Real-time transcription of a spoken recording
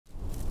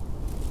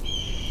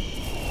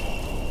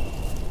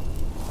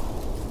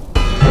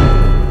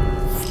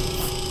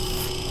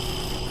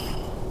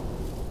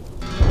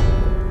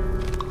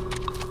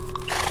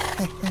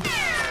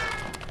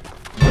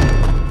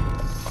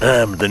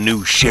the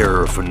new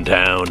sheriff in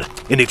town,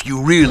 and if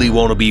you really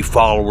want to be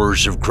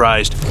followers of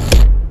Christ,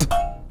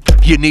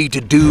 you need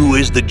to do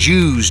as the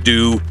Jews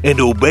do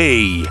and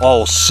obey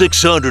all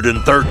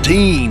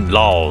 613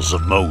 laws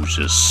of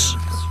Moses.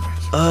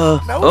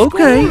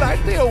 Okay.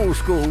 Like the old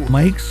school.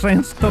 Makes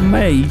sense to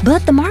me.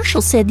 But the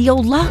Marshal said the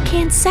old law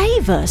can't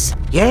save us.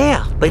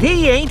 Yeah, but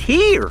he ain't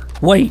here.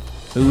 Wait,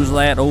 who's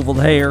that over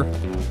there?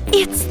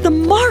 It's the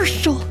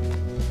Marshal.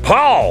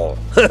 Paul,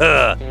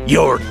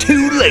 you're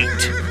too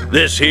late.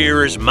 This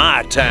here is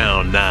my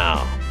town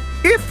now.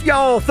 If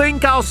y'all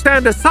think I'll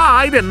stand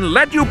aside and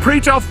let you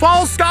preach a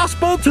false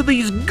gospel to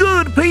these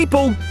good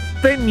people,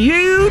 then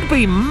you'd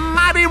be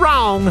mighty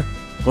wrong.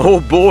 Oh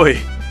boy,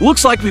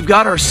 looks like we've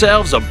got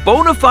ourselves a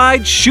bona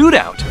fide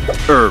shootout.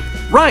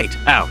 Right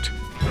out.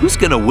 Who's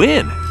gonna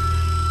win?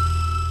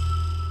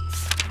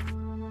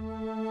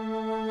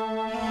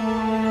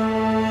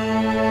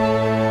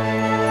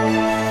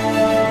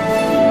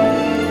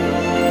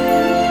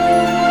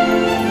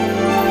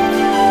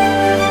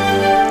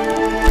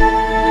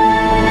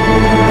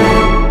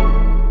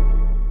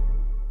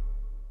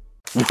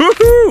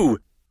 Woohoo!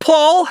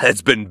 Paul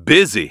has been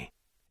busy.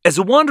 As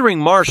a wandering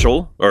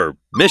marshal, or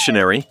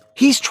missionary,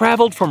 he's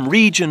traveled from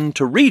region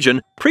to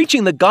region,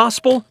 preaching the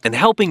gospel and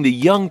helping the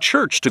young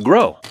church to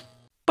grow.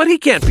 But he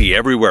can't be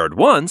everywhere at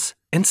once,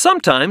 and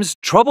sometimes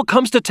trouble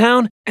comes to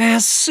town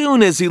as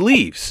soon as he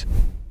leaves.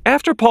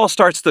 After Paul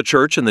starts the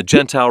church in the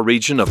Gentile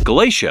region of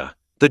Galatia,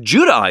 the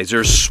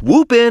Judaizers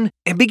swoop in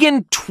and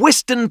begin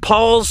twisting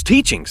Paul's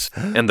teachings,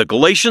 and the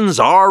Galatians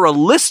are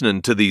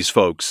a-listening to these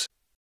folks.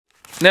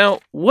 Now,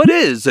 what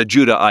is a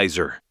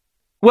Judaizer?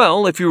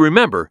 Well, if you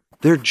remember,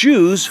 they're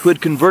Jews who had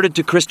converted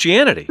to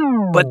Christianity,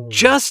 but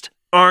just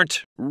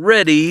aren't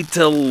ready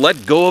to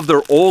let go of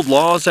their old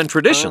laws and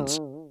traditions,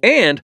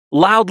 and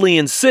loudly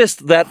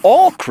insist that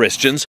all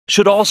Christians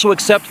should also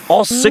accept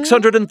all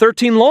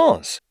 613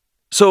 laws.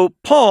 So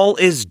Paul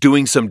is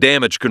doing some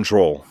damage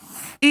control.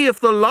 If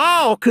the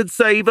law could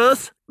save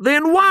us,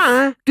 then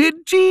why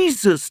did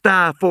Jesus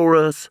die for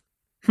us?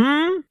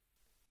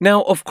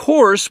 Now, of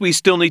course, we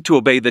still need to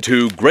obey the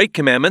 2 Great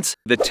Commandments,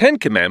 the 10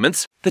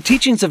 Commandments, the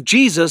teachings of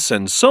Jesus,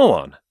 and so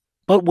on.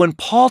 But when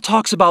Paul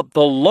talks about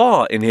the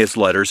law in his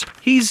letters,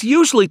 he's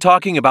usually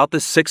talking about the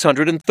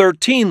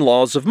 613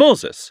 laws of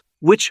Moses,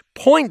 which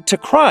point to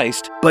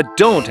Christ but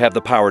don't have the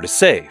power to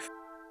save.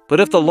 But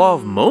if the law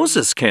of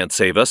Moses can't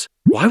save us,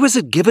 why was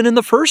it given in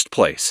the first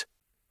place?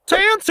 To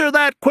answer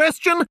that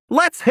question,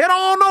 let's head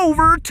on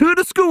over to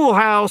the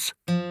schoolhouse.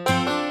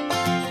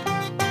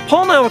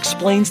 Paul now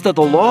explains that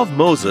the law of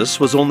Moses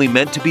was only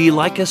meant to be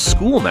like a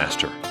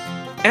schoolmaster.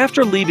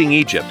 After leaving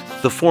Egypt,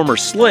 the former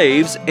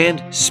slaves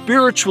and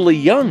spiritually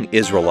young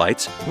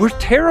Israelites were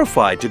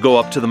terrified to go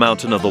up to the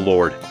mountain of the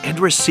Lord and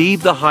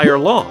receive the higher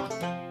law.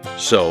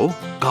 So,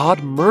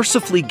 God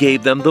mercifully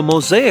gave them the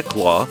Mosaic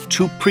law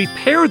to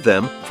prepare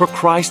them for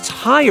Christ's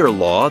higher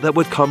law that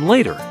would come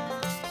later.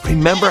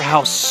 Remember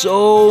how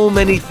so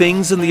many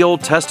things in the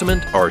Old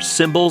Testament are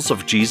symbols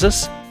of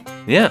Jesus?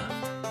 Yeah.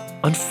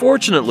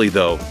 Unfortunately,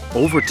 though,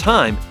 over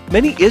time,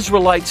 many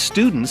Israelite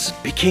students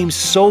became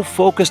so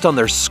focused on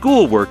their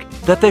schoolwork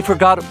that they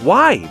forgot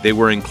why they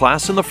were in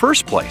class in the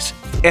first place.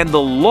 And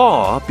the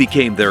law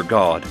became their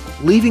God,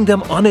 leaving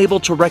them unable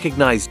to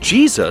recognize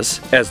Jesus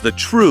as the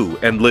true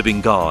and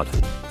living God.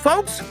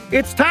 Folks,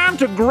 it's time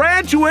to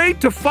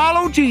graduate to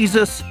follow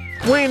Jesus.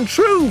 When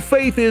true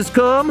faith is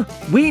come,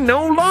 we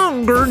no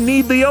longer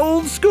need the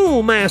old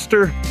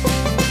schoolmaster.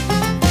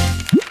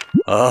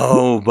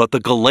 Oh, but the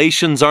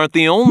Galatians aren't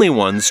the only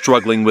ones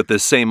struggling with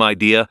this same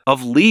idea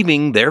of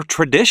leaving their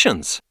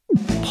traditions.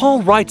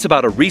 Paul writes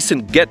about a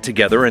recent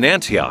get-together in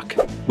Antioch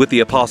with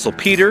the Apostle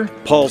Peter,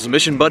 Paul's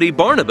mission buddy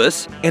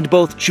Barnabas, and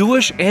both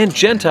Jewish and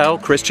Gentile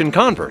Christian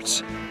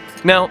converts.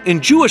 Now,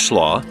 in Jewish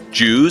law,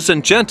 Jews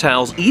and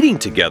Gentiles eating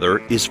together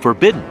is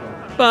forbidden.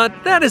 But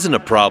that isn't a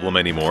problem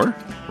anymore,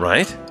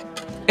 right?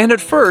 And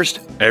at first,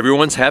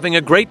 everyone's having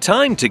a great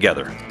time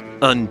together.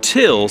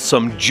 Until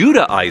some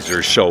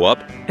Judaizers show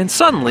up, and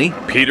suddenly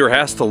Peter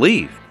has to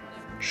leave.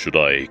 Should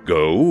I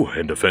go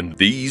and offend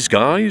these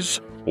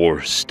guys,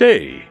 or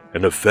stay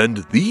and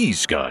offend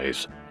these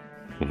guys?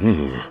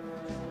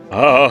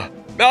 I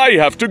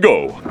have to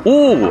go.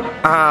 Ooh,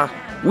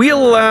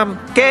 we'll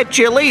catch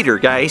you later,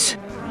 guys.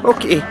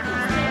 Okay.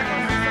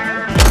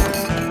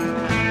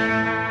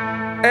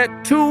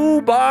 At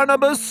 2,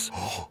 Barnabas.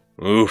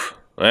 Oof,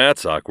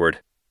 that's awkward.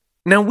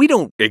 Now, we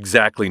don't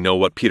exactly know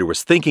what Peter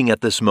was thinking at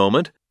this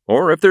moment,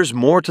 or if there's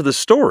more to the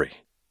story.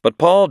 But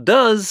Paul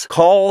does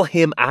call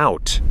him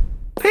out.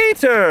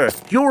 Peter,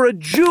 you're a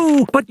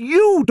Jew, but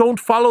you don't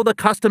follow the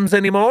customs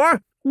anymore.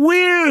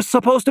 We're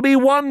supposed to be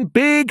one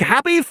big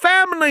happy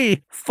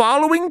family,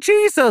 following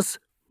Jesus.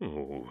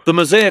 The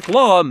Mosaic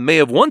Law may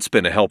have once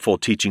been a helpful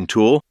teaching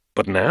tool,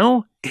 but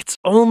now it's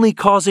only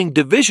causing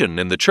division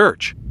in the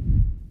church.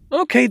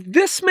 Okay,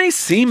 this may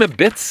seem a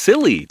bit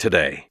silly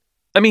today.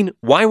 I mean,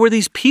 why were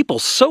these people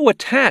so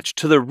attached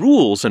to their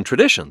rules and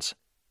traditions?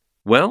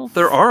 Well,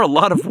 there are a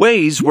lot of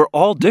ways we're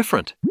all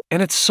different,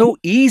 and it's so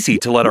easy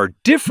to let our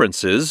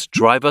differences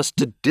drive us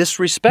to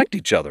disrespect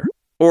each other,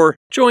 or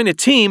join a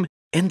team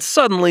and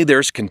suddenly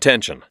there's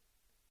contention.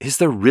 Is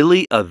there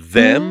really a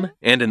them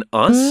and an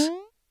us?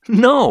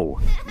 No,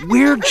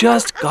 we're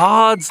just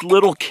God's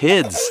little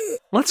kids.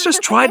 Let's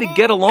just try to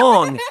get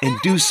along and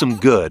do some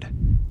good.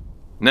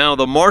 Now,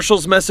 the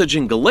Marshal's message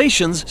in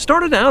Galatians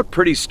started out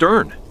pretty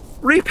stern.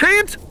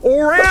 Repent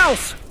or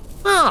else!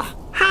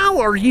 How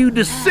are you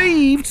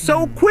deceived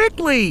so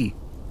quickly?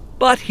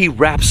 But he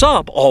wraps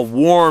up all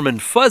warm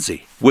and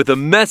fuzzy with a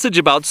message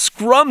about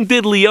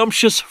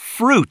scrumdiddlyumptious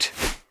fruit.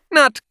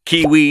 Not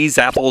kiwis,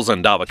 apples,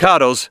 and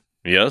avocados.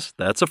 Yes,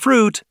 that's a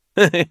fruit.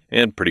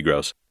 And pretty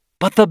gross.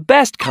 But the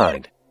best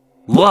kind.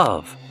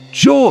 Love,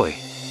 joy,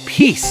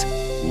 peace,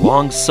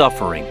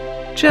 long-suffering,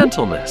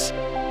 gentleness,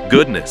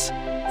 goodness,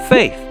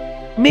 faith,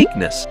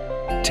 meekness,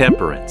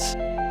 temperance.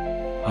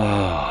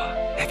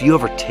 Have you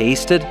ever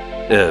tasted,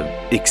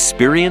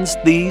 experienced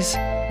these?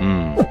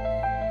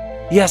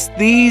 Yes,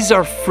 these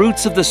are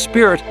fruits of the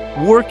Spirit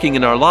working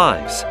in our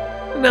lives.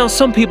 Now,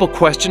 some people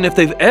question if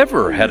they've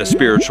ever had a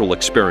spiritual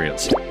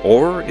experience,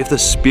 or if the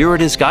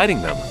Spirit is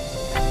guiding them.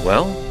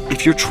 Well,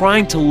 if you're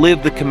trying to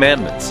live the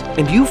commandments,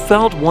 and you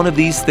felt one of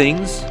these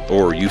things,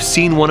 or you've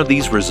seen one of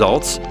these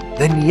results,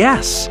 then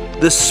yes,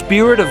 the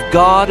Spirit of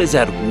God is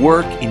at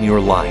work in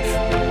your life.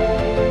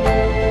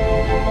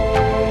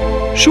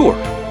 Sure,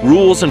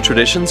 rules and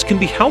traditions can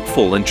be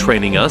helpful in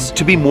training us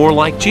to be more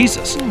like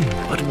Jesus.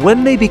 But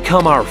when they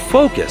become our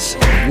focus,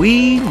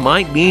 we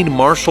might need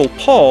Marshal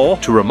Paul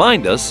to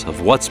remind us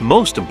of what's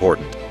most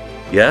important.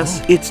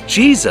 Yes, it's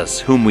Jesus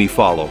whom we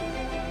follow.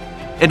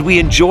 And we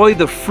enjoy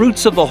the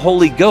fruits of the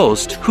Holy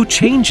Ghost who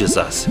changes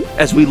us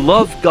as we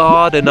love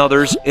God and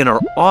others in our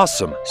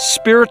awesome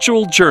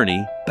spiritual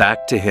journey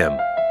back to Him.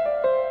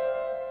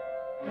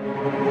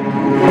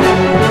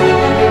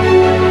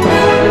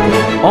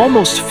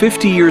 Almost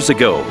 50 years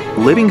ago,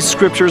 Living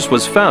Scriptures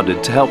was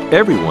founded to help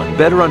everyone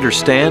better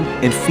understand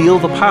and feel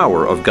the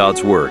power of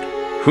God's Word.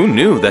 Who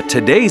knew that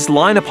today's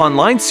Line Upon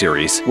Line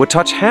series would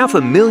touch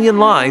 500,000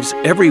 lives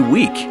every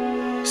week?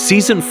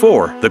 Season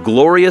 4, The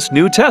Glorious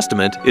New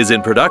Testament, is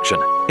in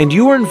production, and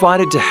you are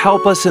invited to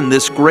help us in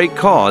this great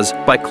cause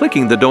by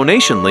clicking the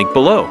donation link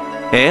below.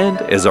 And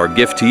as our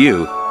gift to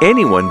you,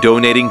 anyone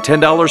donating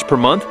 $10 per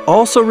month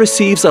also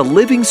receives a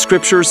Living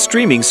Scriptures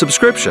streaming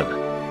subscription.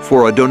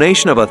 For a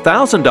donation of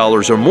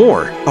 $1,000 or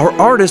more, our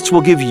artists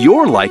will give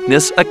your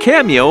likeness a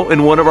cameo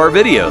in one of our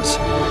videos.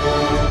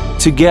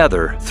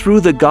 Together,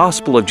 through the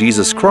gospel of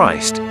Jesus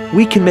Christ,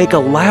 we can make a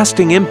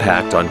lasting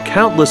impact on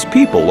countless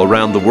people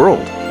around the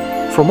world.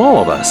 From all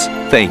of us,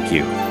 thank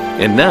you.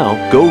 And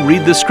now, go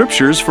read the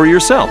Scriptures for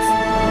yourself.